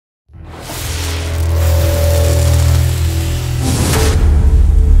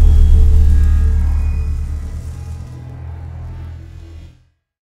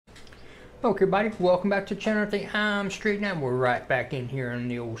Okay, everybody, welcome back to the channel. I'm Straight Now. We're right back in here in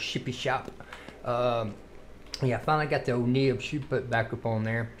the old shippy shop. Yeah, I finally got the old NIV she put back up on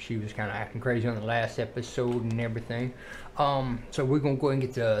there. She was kind of acting crazy on the last episode and everything. So we're gonna go ahead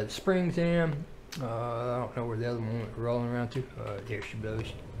and get the springs in. I don't know where the other one went rolling around to. There she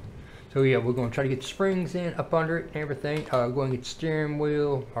goes. So yeah, we're gonna try to get the springs in up under it and everything. Go and get the steering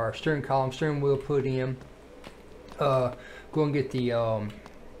wheel, or steering column, steering wheel put in. Go and get the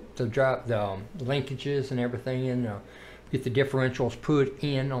drop the linkages and everything in, get the differentials put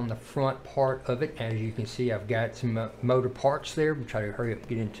in on the front part of it. As you can see, I've got some motor parts there. We'll try to hurry up and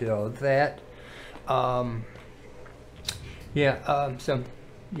get into all that. So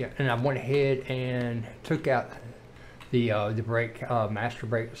yeah, and I went ahead and took out the brake, master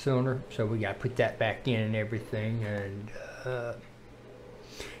brake cylinder, so we got to put that back in and everything. And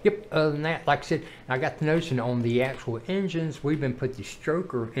yep, other than that, like I said, I got the notion on the actual engines, we've been put the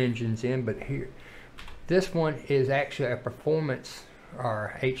stroker engines in, but here, this one is actually a performance,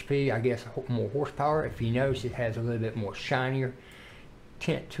 or HP, I guess, more horsepower. If you notice, it has a little bit more shinier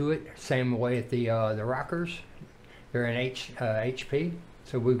tint to it. Same way at the rockers, they're in HP,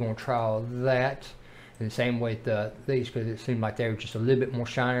 so we're going to try all that. And the same way with these, because it seemed like they were just a little bit more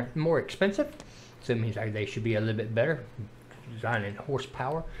shinier, more expensive, so it means like they should be a little bit better design and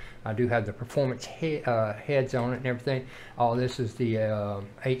horsepower. I do have the performance heads on it and everything. All this is the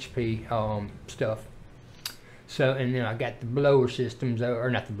HP stuff. So, and then I got the blower systems, or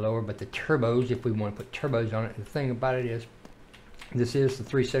not the blower, but the turbos, if we want to put turbos on it. The thing about it is, this is the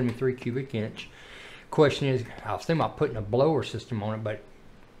 373 cubic inch. Question is, I was thinking about putting a blower system on it, but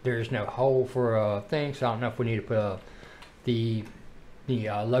there's no hole for a thing, so I don't know if we need to put the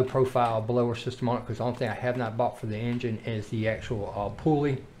low profile blower system on it, because the only thing I have not bought for the engine is the actual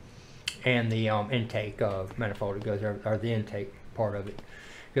pulley and the intake manifold. It goes there, or the intake part of it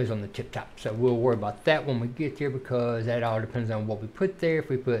goes on the tip top. So we'll worry about that when we get there, because that all depends on what we put there. If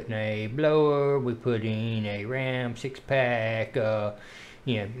we put in a blower, we put in a Ram 6-pack,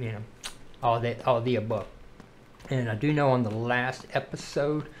 you know, all that, all the above. And I do know on the last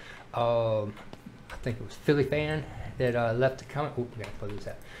episode, I think it was Philly Fan that left a comment. Oh, we gotta pull this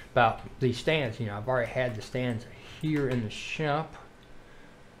out about these stands. You know, I've already had the stands here in the shop,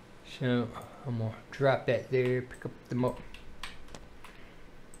 so I'm gonna drop that there. Pick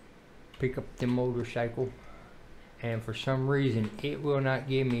up the motorcycle, and for some reason it will not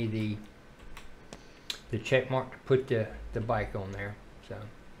give me the check mark to put the bike on there. So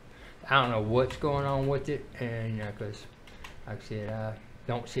I don't know what's going on with it, and you know, because like I said, I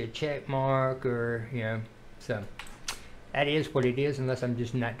don't see a check mark, or you know, so that is what it is, unless I'm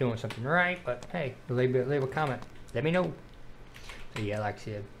just not doing something right. But hey, leave a comment, let me know. So yeah, like I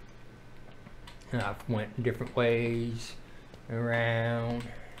said, I've went different ways around,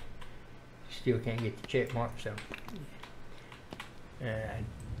 still can't get the check mark. So I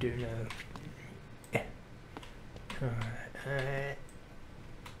do know,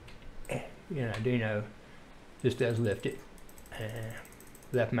 you know, I do know this does lift it.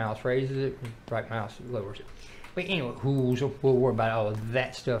 Left mouse raises it, right mouse lowers it. But anyway, we'll worry about all of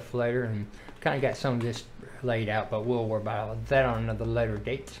that stuff later, and kind of got some of this laid out, but we'll worry about all of that on another later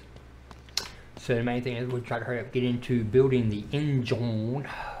date. So the main thing is we'll try to hurry up, get into building the engine.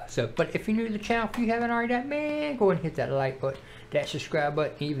 So, but if you're new to the channel, if you haven't already done, man, go ahead and hit that like button, that subscribe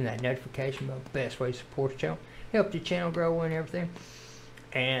button, even that notification bell. Best way to support the channel, help the channel grow and everything.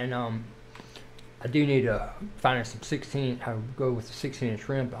 And I do need to find some 16. I'll go with the 16-inch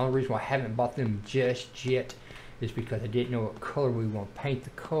rim. The only reason why I haven't bought them just yet is because I didn't know what color we want to paint the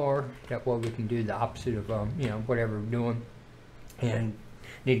car. That way we can do the opposite of you know, whatever we're doing, and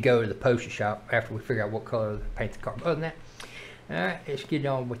need to go to the poster shop after we figure out what color to paint the car. But other than that, all right, let's get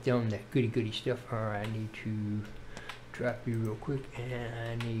on with them that goody stuff. All right, I need to drop you real quick,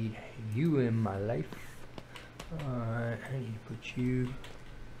 and I need you in my life. All right, I need to put you.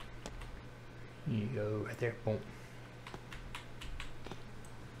 You go right there. Boom.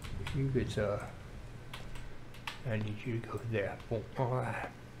 You get I need you to go there. Boom. Alright.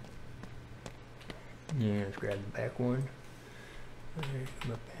 Yeah, let's grab the back one.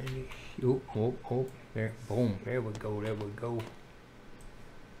 Come up and oh, there. Boom. There we go. There we go.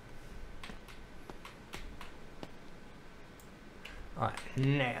 Alright,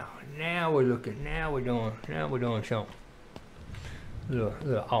 now we're looking. Now we're doing something.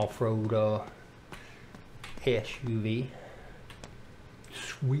 Little off-road SUV.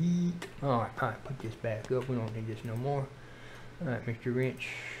 Sweet. Alright, put this back up. We don't need this no more. Alright, Mr. Wrench.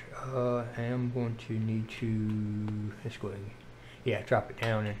 I am going to need to, let's go ahead and, yeah, drop it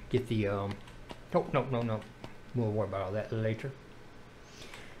down and get the no. We'll worry about all that later.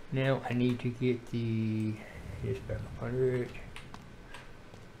 Now I need to get the, this back up under it.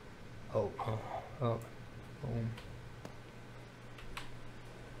 Oh, boom.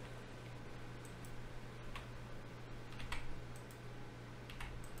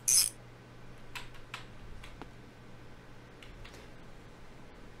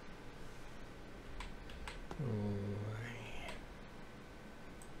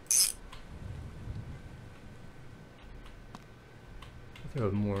 Throw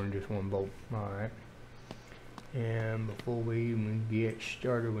more than just one bolt. Alright. And before we even get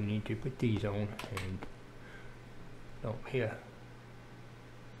started, we need to put these on. And oh, yeah.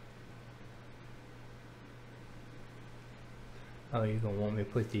 Oh, you're gonna want me to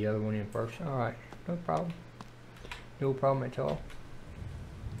put the other one in first? Alright, no problem. No problem at all.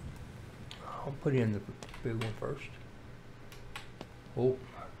 I'll put in the big one first. Oh.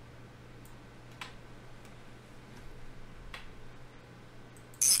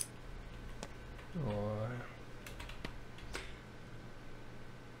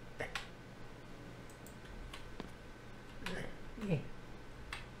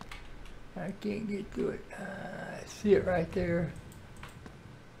 I can't get to it. I see it right there.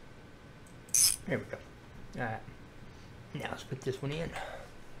 There we go. Alright. Now let's put this one in.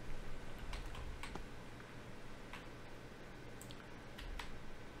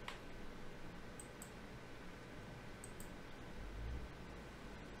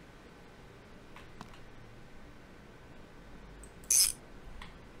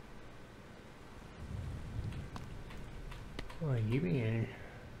 Well, you in.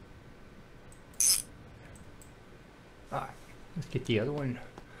 Alright, let's get the other one.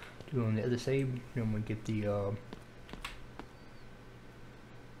 Do on the other side. Then we get the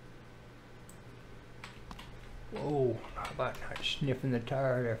whoa, how about not sniffing the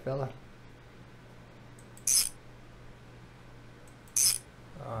tire there, fella?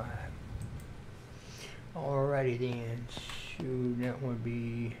 Alrighty then. So that would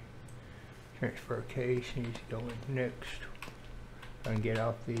be transfer case needs to go in next. I can get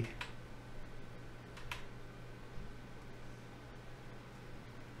off the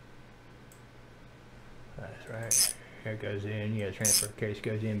that's right. Here it goes in. Yeah, the transfer case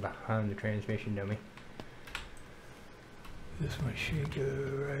goes in behind the transmission dummy. This one should go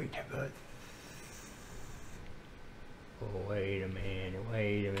right about. Oh, wait a minute.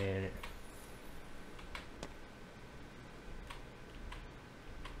 Wait a minute.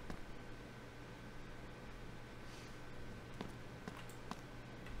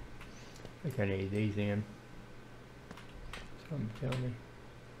 I think I need these in. Something tell me.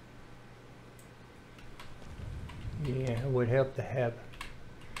 Yeah, it would help to have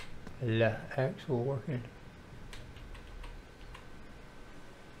the axle working.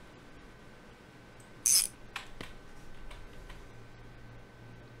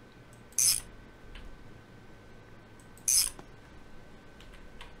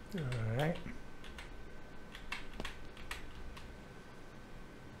 All right.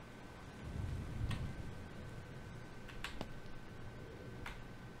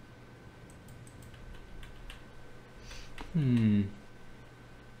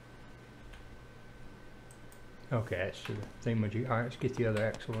 Okay, that's the thingamajig. Alright, let's get the other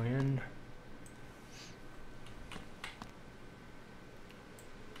axle in.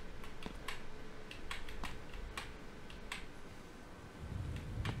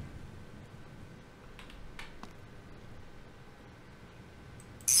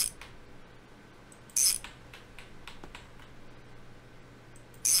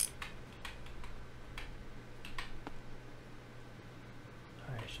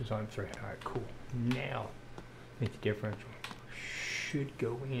 Alright, it's just on 3. Alright, cool. Now, I think the differential should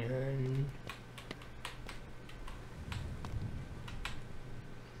go in.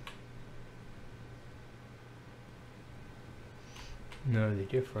 No, the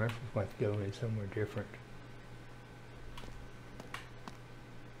differential is going to go in somewhere different.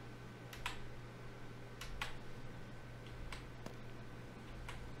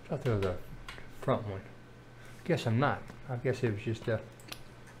 I thought there was a front one. Guess I'm not. I guess it was just a.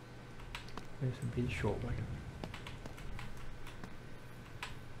 This would be the short one.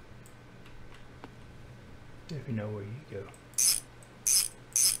 If you know where you go.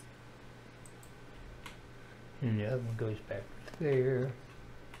 And the other one goes back there.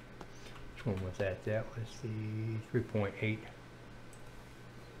 Which one was that? That was the 3.8.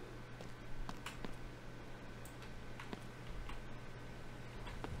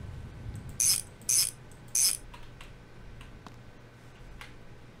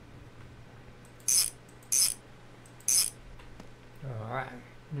 Alright,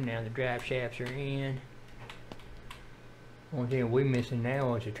 now the drive shafts are in. Only thing we're missing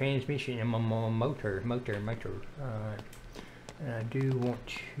now is a transmission and my motor. Alright. And I do want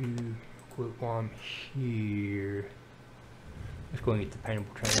to quit while I'm here. Let's go and get the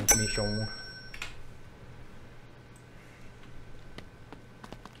paintable transmission.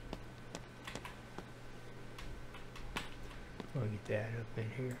 I'll get that up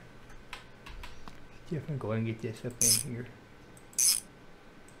in here. Definitely go ahead and get this up in here.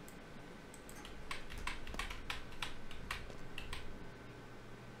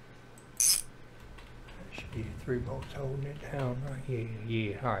 That should be 3 bolts holding it down, right?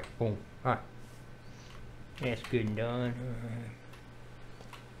 Yeah. Alright, boom. Alright. That's good and done.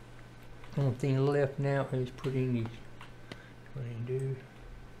 Only thing left now is put in these. What do you do?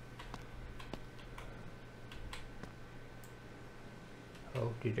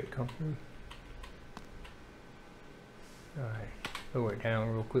 Oh, did it come through? Alright, lower it down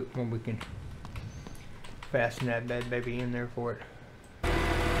real quick when we can fasten that bad baby in there for it.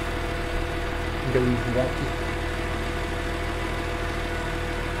 Go easy wonky.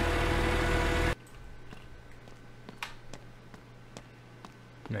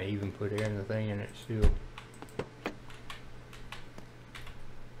 And I even put air in the thing and it's still.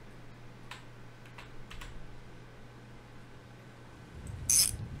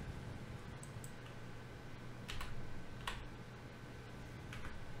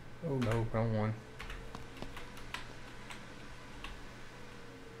 Oh no, wrong one.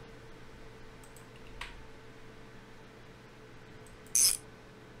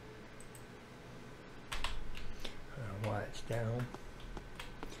 Why it's down.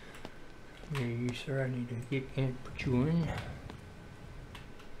 Here you sir, I need to get in, put you in.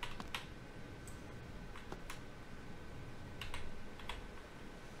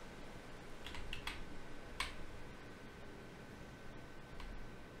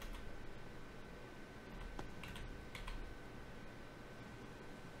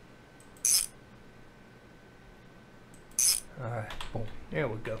 Alright, boom, there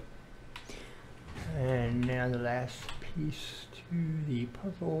we go. And now the last piece to the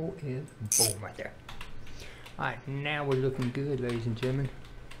puzzle is boom, right there. Alright, now we're looking good, ladies and gentlemen.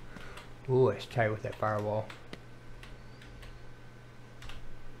 Oh, it's tight with that firewall.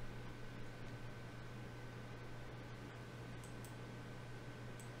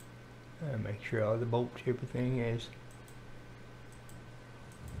 Make sure all the bolts, everything is.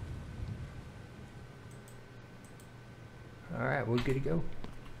 Alright, we're good to go.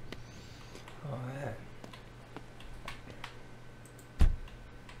 Alright.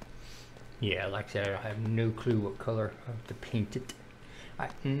 Yeah, like I said, I have no clue what color I have to paint it.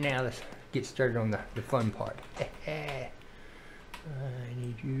 Alright, now let's get started on the fun part. I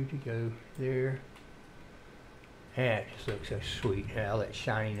need you to go there. That just looks so sweet. All that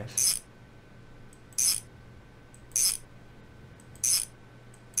shininess.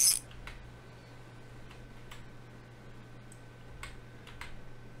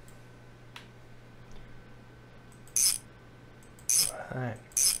 Alright.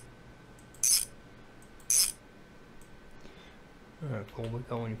 Alright, before we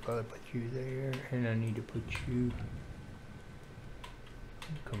go any further, put you there, and I need to put you,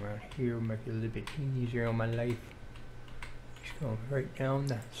 come around here, make it a little bit easier on my life. Just go right down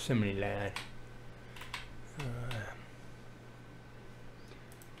the assembly line.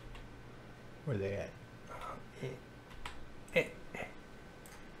 Where they at?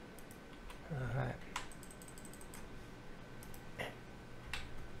 Alright.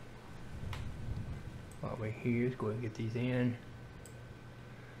 While we're here, let's go ahead and get these in.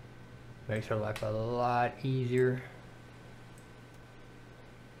 Makes our life a lot easier.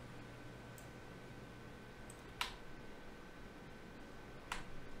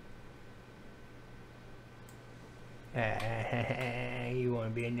 You want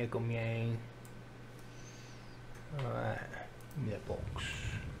to be a nickel yang. Alright, give me that box.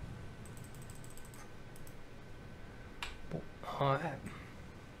 Alright.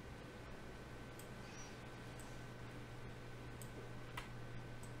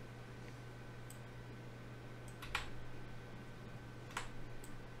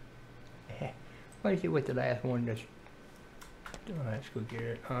 What is it with the last one? Just let's go get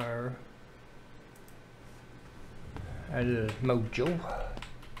it. Our little mojo.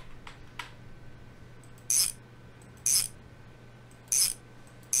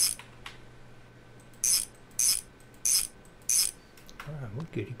 Alright, we're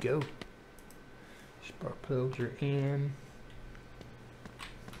good to go. Spark plugs are in.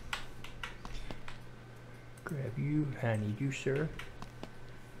 Grab you. I need you, sir.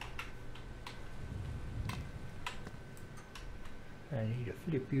 I need to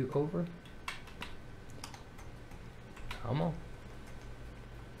flip you over. Come on.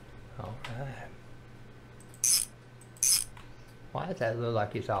 All right. Why does that look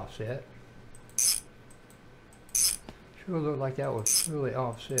like it's offset? Sure looked like that was really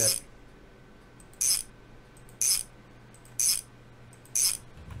offset.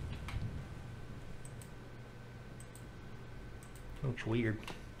 Looks weird.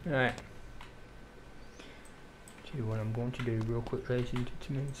 Alright. See what I'm going to do real quick, ladies and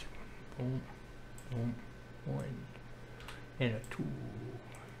gentlemen. Boom, boom, 1, and a 2.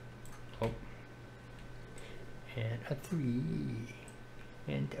 Oh. And a 3.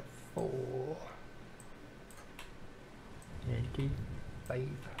 And a 4. And a 5.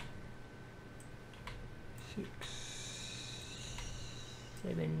 6,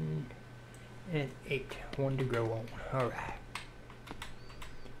 7, and 8. 1 to grow on. Alright.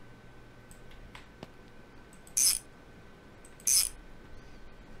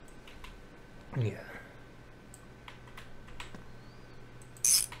 Yeah.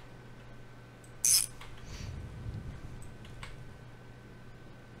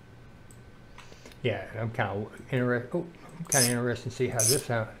 Yeah, I'm kind of interested. Oh, I'm kind of interested to see how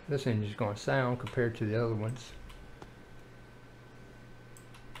this engine is going to sound compared to the other ones.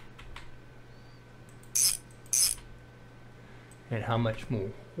 And how much more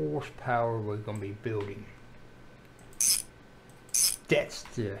horsepower we're going to be building. That's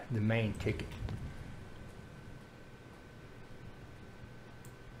the main ticket.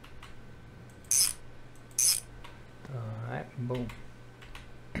 Alright, boom.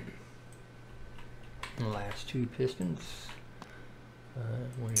 The last 2 pistons.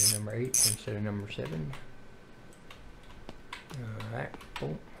 One is number 8 instead of number 7. Alright,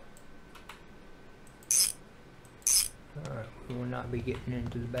 boom. Alright, we will not be getting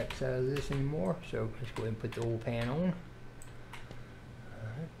into the back side of this anymore, so let's go ahead and put the oil pan on.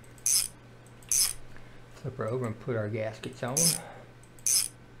 Alright. Flip her over and put our gaskets on.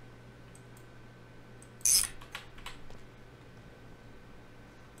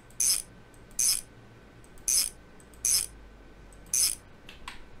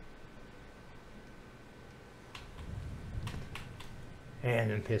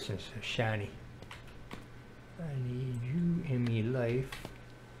 And the pistons are shiny. I need you in me life.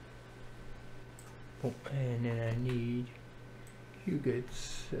 Oh, and then I need you, good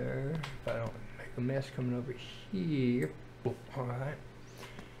sir. If I don't make a mess coming over here. Oh, alright.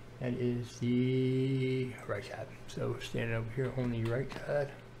 That is the right side. So standing over here on the right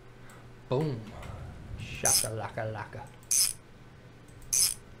side. Boom. Shaka laka laka.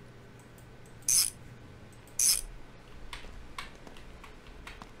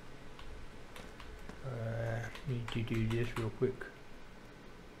 Need to do this real quick.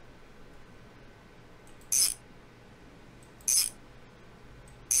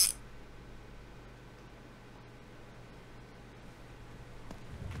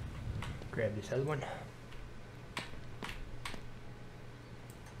 Grab this other one.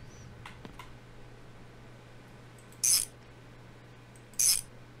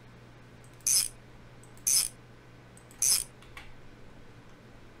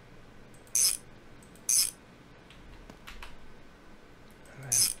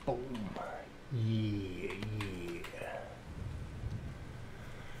 Boom. Yeah, yeah.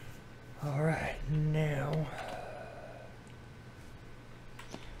 All right, now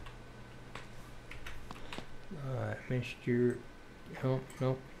Mr. No,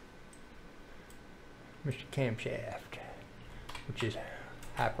 Mr. Camshaft, which is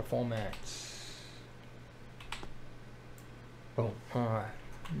high performance. Boom. All right,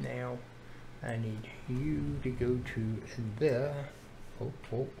 now I need you to go to the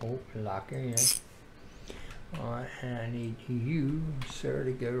lock her in. Alright, and I need you, sir,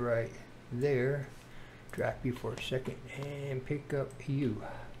 to go right there. Drop you for a second and pick up you.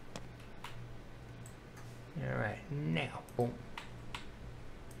 Alright, now, boom.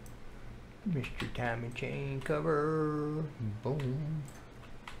 Mr. Timing Chain Cover. Boom.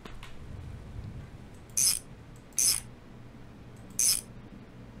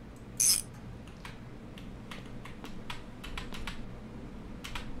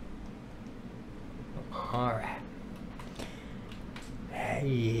 Alright.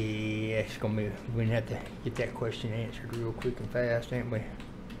 Yeah, it's gonna be, we're gonna have to get that question answered real quick and fast, ain't we?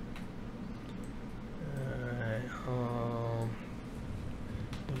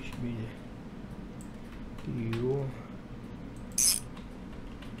 This should be the fuel.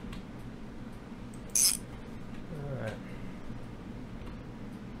 Alright.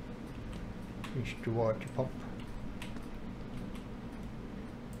 Mr. Water Pump.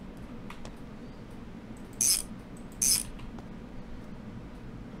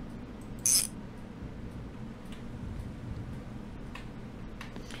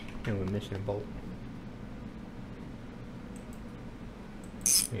 And we're missing a bolt.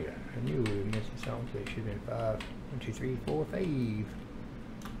 Yeah, I knew we were missing something, so it should have been 5. 1, 2, 3, 4, 5.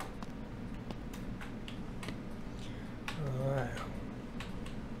 Alright.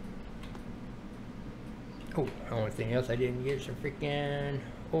 Oh, the only thing else I didn't get is a freaking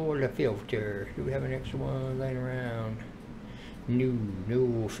oil filter. Do we have an extra one laying around?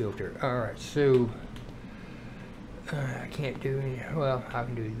 No filter. Alright, so I can't do any. Well, I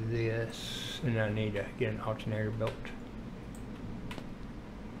can do this, and I need to get an alternator belt.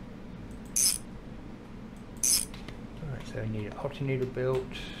 Alright, so I need an alternator belt.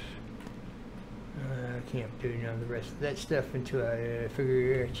 I can't do none of the rest of that stuff until I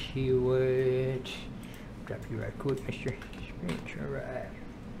figure out what. Drop you right quick, Mr. Sprinch. Alright.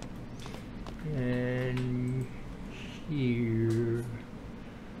 And here.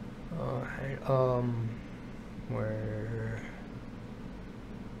 Alright, where.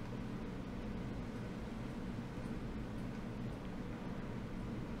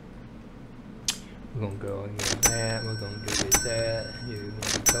 We're gonna go and get that. We're gonna do that. Do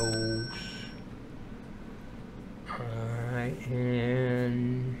one of those. Alright,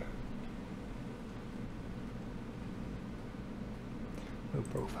 and low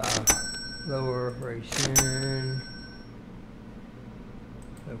profile, lower, racing,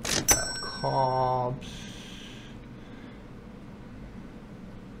 low profile cobs,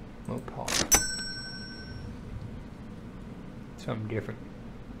 low power, something different.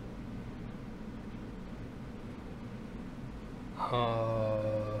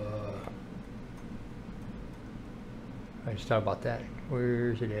 I just thought about that.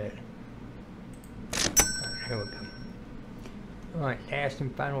 Where's it at? Alright, here we go. Alright, last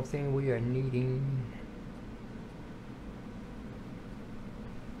and final thing we are needing.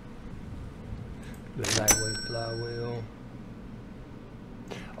 The lightweight flywheel.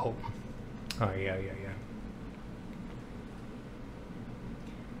 Oh, yeah.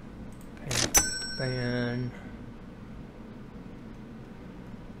 Fan.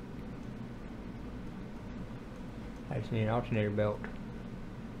 I just need an alternator belt.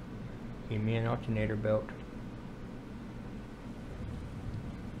 Give me an alternator belt.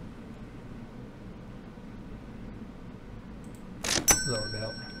 Lower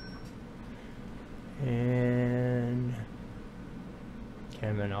belt. And can I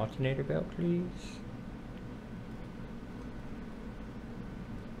have an alternator belt, please?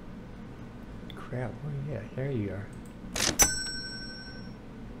 Crap, where are you at? There you are.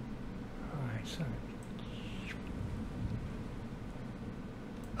 Alright, son.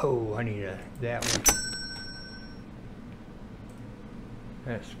 Oh, I need that one.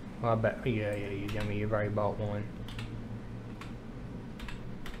 That's, well, I bet, yeah, I mean, you've already bought one.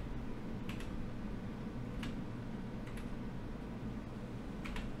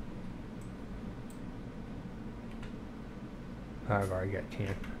 I've already got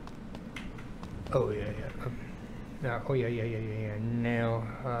 10. Oh, yeah. No, oh, yeah. Now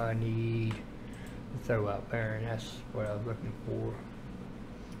I need the throw-out bearing. That's what I was looking for.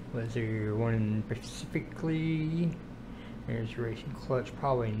 Was there one specifically? There's racing clutch,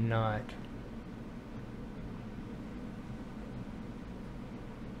 probably not.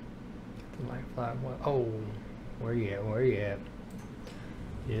 The light fly one. Oh, where you at?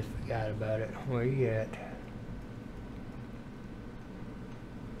 Just forgot about it. Where you at?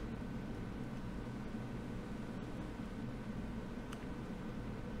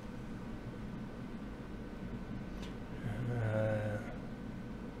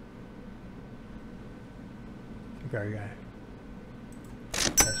 Already got it.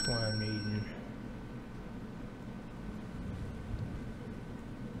 That's what I'm needing.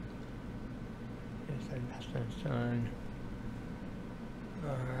 Yes, that's done.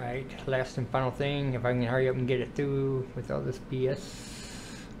 Alright, last and final thing, if I can hurry up and get it through with all this BS.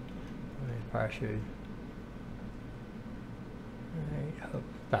 I probably should. Alright, up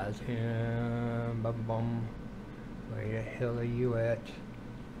 1,000. Bum bum. Where the hell are you at?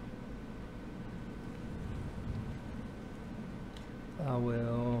 I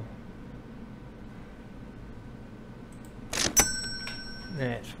will.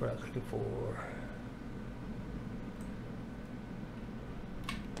 That's what I was looking for.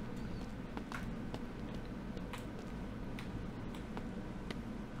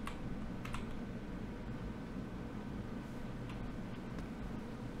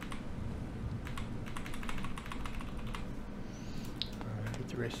 Alright, get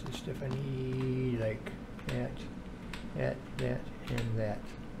the rest of the stuff I need, like that, and that.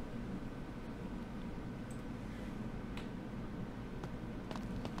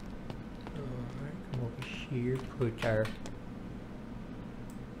 Alright, come over here, put our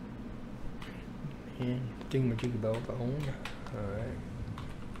and thingamajigabell bone. Alright.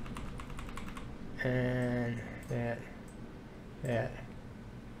 And that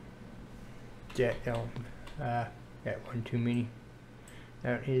got one too many.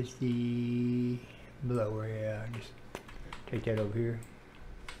 That is the blower, yeah, just take that over here.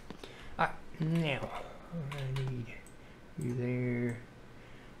 Alright, now I need you there,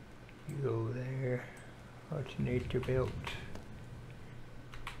 you go there, alternator belt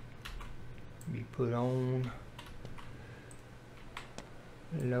be put on,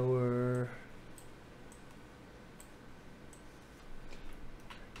 lower,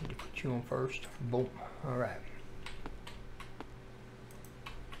 need to put you on first, boom, alright.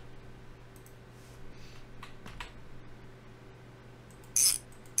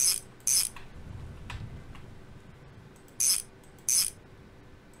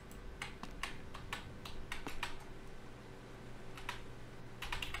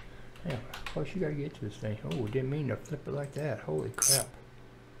 Yeah, of course you gotta get to this thing. Oh, didn't mean to flip it like that. Holy crap.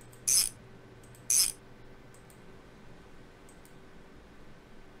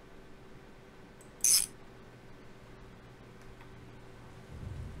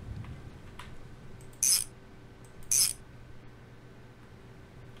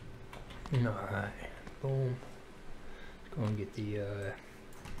 Alright, boom. Let's go and get the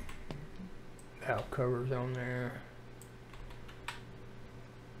valve covers on there.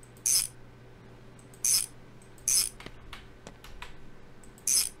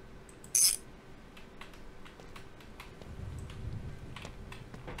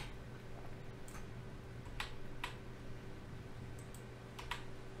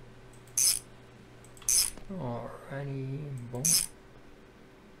 Alrighty, boom.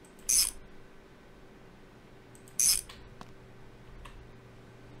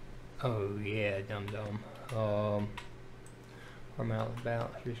 Oh yeah, dum-dum. Our mouth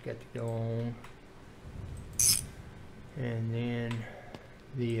balance just got to go on. And then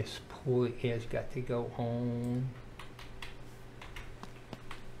this pulley has got to go on.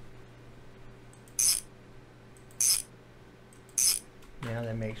 Now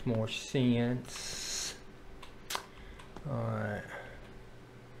that makes more sense. Alright.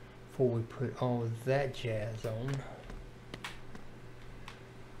 Before we put all of that jazz on.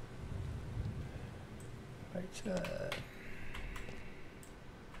 Right side.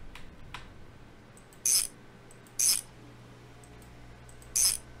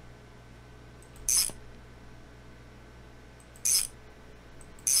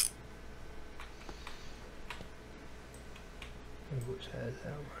 Which side is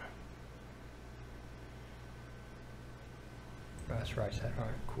that one? That's right side.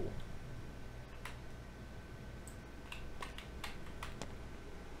 Alright, cool.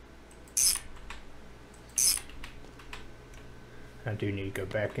 I do need to go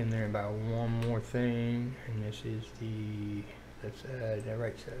back in there and buy one more thing, and this is the left side, the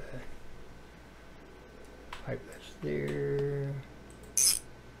right side. Pipe that's there.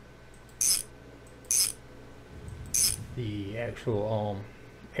 The actual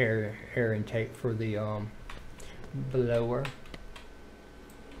air intake for the blower.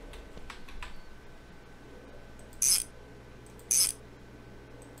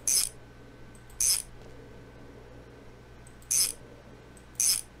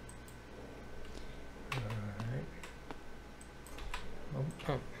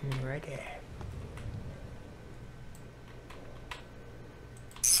 Right there.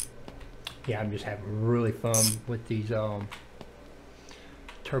 Yeah, I'm just having really fun with these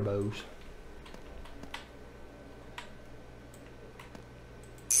turbos.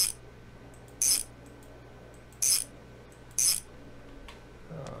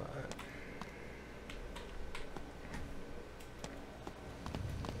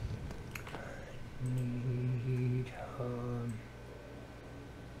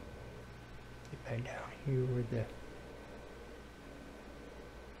 Down here with the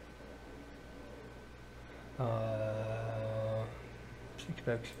 $6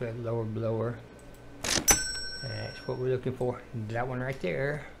 for the lower blower. That's what we're looking for. That one right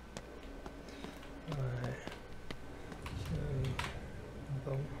there. Alright.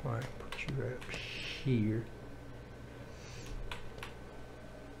 So, alright, put you right up here.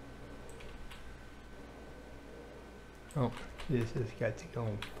 Oh, this has got to go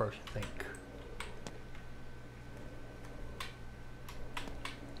on first, I think.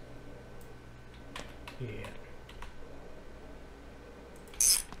 Yeah.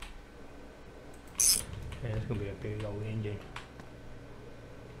 And it's gonna be a big old engine.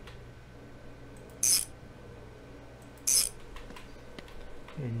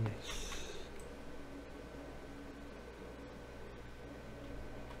 And this.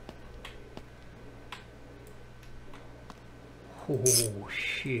 Oh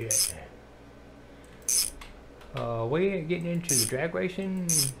shit. We getting into the drag racing.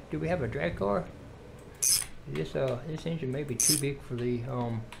 Do we have a drag car? This engine may be too big for the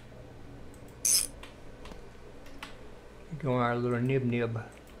going our little nib.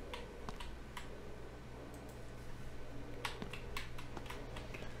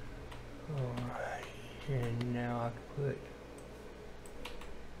 Alright, and now I can put,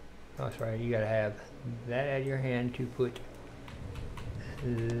 oh, that's right, you gotta have that out of your hand to put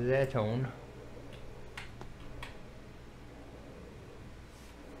that on.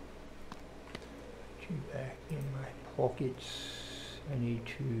 Put you back in my pockets. I need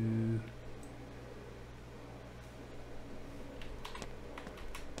to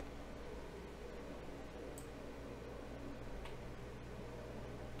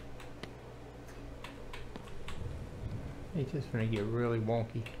it's just gonna get really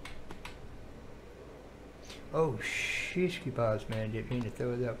wonky. Oh shishky balls, man, didn't mean to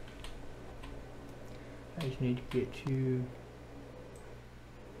throw it up. I just need to get to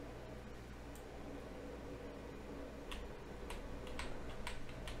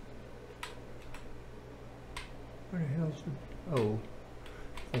where the hell's the, oh,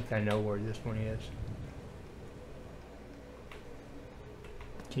 I think I know where this one is.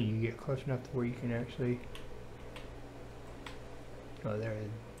 Can you get close enough to where you can actually, oh, there.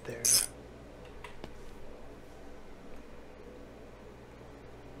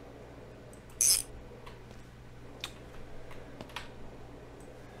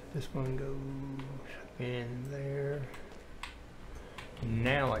 This one goes in there.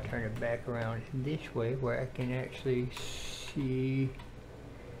 Now I turn it back around this way where I can actually see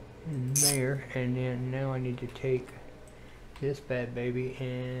in there, and then now I need to take this bad baby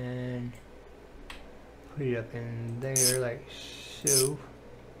and put it up in there like so.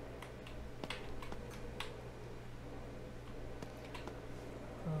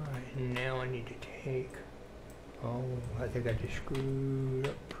 Alright, now I need to take, oh, I think I just screwed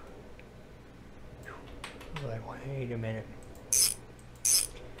up. Like, wait a minute.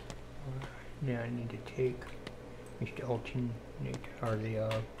 Now I need to take Mr. Alternate, or the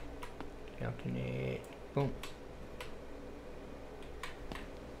alternate, boom.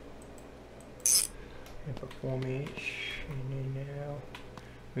 And put 4 inch, and then now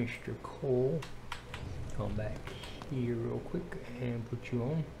Mr. Cole, come back here real quick and put you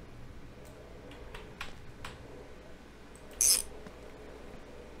on.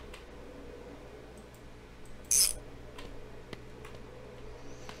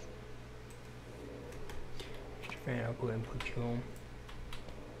 And I'll go ahead and put you on.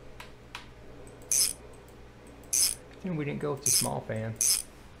 And we didn't go with the small fan.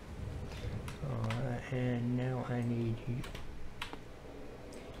 Alright, and now I need you.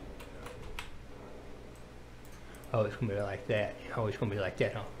 Oh, it's gonna be like that. Oh, it's gonna be like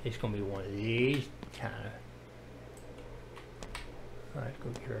that, huh? It's gonna be one of these kind of. Alright,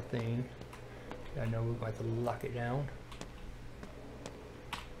 let's go get our thing. I know we're going to have to lock it down.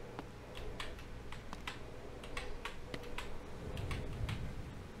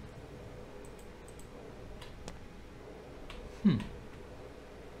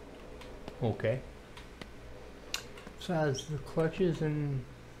 Okay. Besides the clutches and,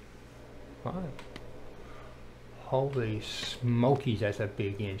 wow. Holy smokies, that's a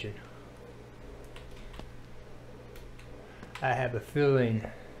big engine. I have a feeling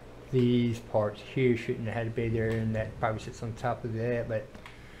these parts here shouldn't have had to be there, and that probably sits on top of that, but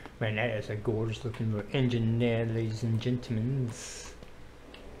man, that is a gorgeous looking little engine there, ladies and gentlemen.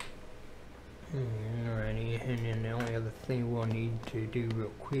 Alrighty, and then the only other thing we'll need to do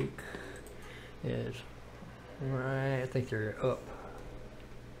real quick is, right, I think they're up.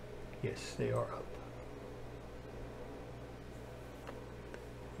 Yes, they are up.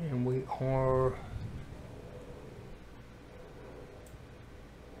 And we are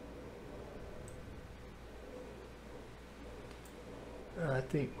I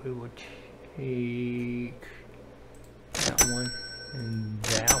think we would take that one and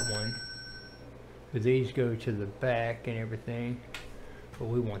that one. But these go to the back and everything. But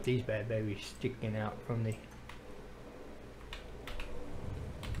we want these bad babies sticking out from the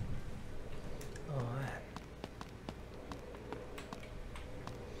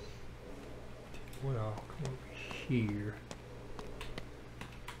well, I'll come over here.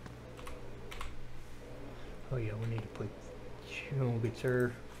 Oh yeah, we need to put good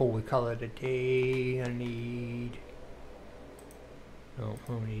sir. Before we call it a day, I need, no,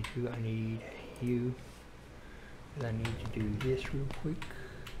 I don't need you, I need you. And I need to do this real quick.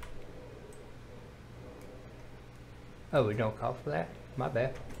 Oh, we don't call for that? My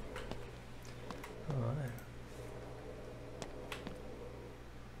bad. Alright.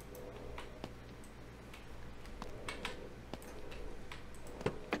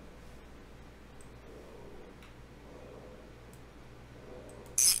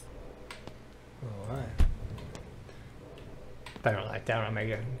 If I don't like that, I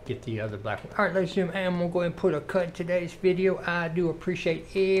may get the other black one. Alright, ladies and gentlemen, I'm going to go ahead and put a cut in today's video. I do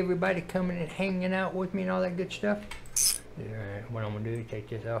appreciate everybody coming and hanging out with me and all that good stuff. Alright, what I'm going to do is take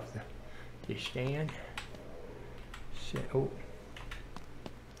this off the stand. Set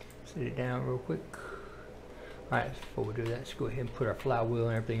it down real quick. Alright, before we do that, let's go ahead and put our flywheel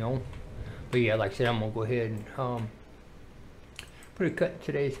and everything on. But yeah, like I said, I'm going to go ahead and put a cut in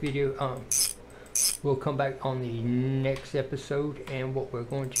today's video. We'll come back on the next episode, and what we're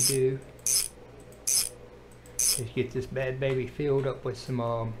going to do is get this bad baby filled up with some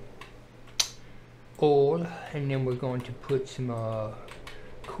oil, and then we're going to put some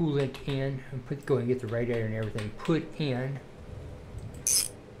coolant in, and go ahead and get the radiator and everything put in.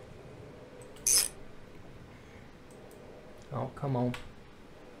 Oh, come on.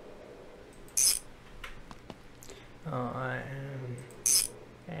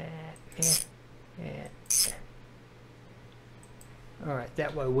 Alright,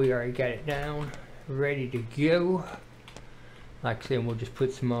 that way we already got it down, ready to go. Like I said, we'll just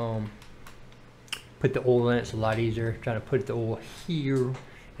put some put the oil in. It's a lot easier trying to put the oil here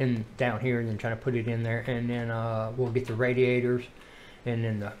and down here and then trying to put it in there, and then we'll get the radiators and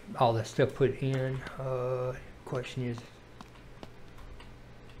then all that stuff put in. Question is,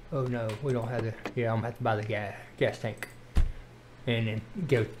 oh no, we don't have the, yeah, I'm gonna have to buy the gas tank and then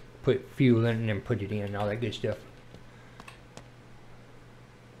go put fuel in and then put it in and all that good stuff.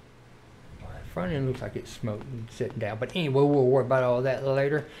 Front end looks like it's smoked and sitting down, but anyway, we'll worry about all that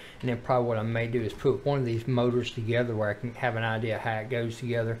later. And then probably what I may do is put one of these motors together where I can have an idea how it goes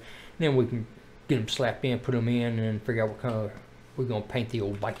together, and then we can get them slapped in, put them in, and figure out what color we're going to paint the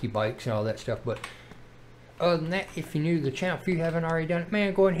old bikes and all that stuff. But other than that, if you're new to the channel, if you haven't already done it,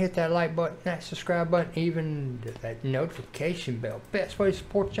 man, go ahead and hit that like button, that subscribe button, even that notification bell. Best way to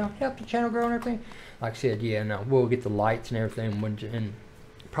support the channel, help the channel grow and everything. Like I said, yeah, no, we'll get the lights and everything, and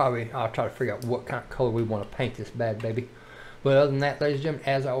probably I'll try to figure out what kind of color we want to paint this bad baby. But other than that, ladies and gentlemen,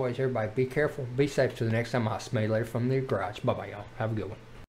 as always, everybody be careful, be safe. Till the next time, I'll smell you later from the garage. Bye bye, y'all. Have a good one.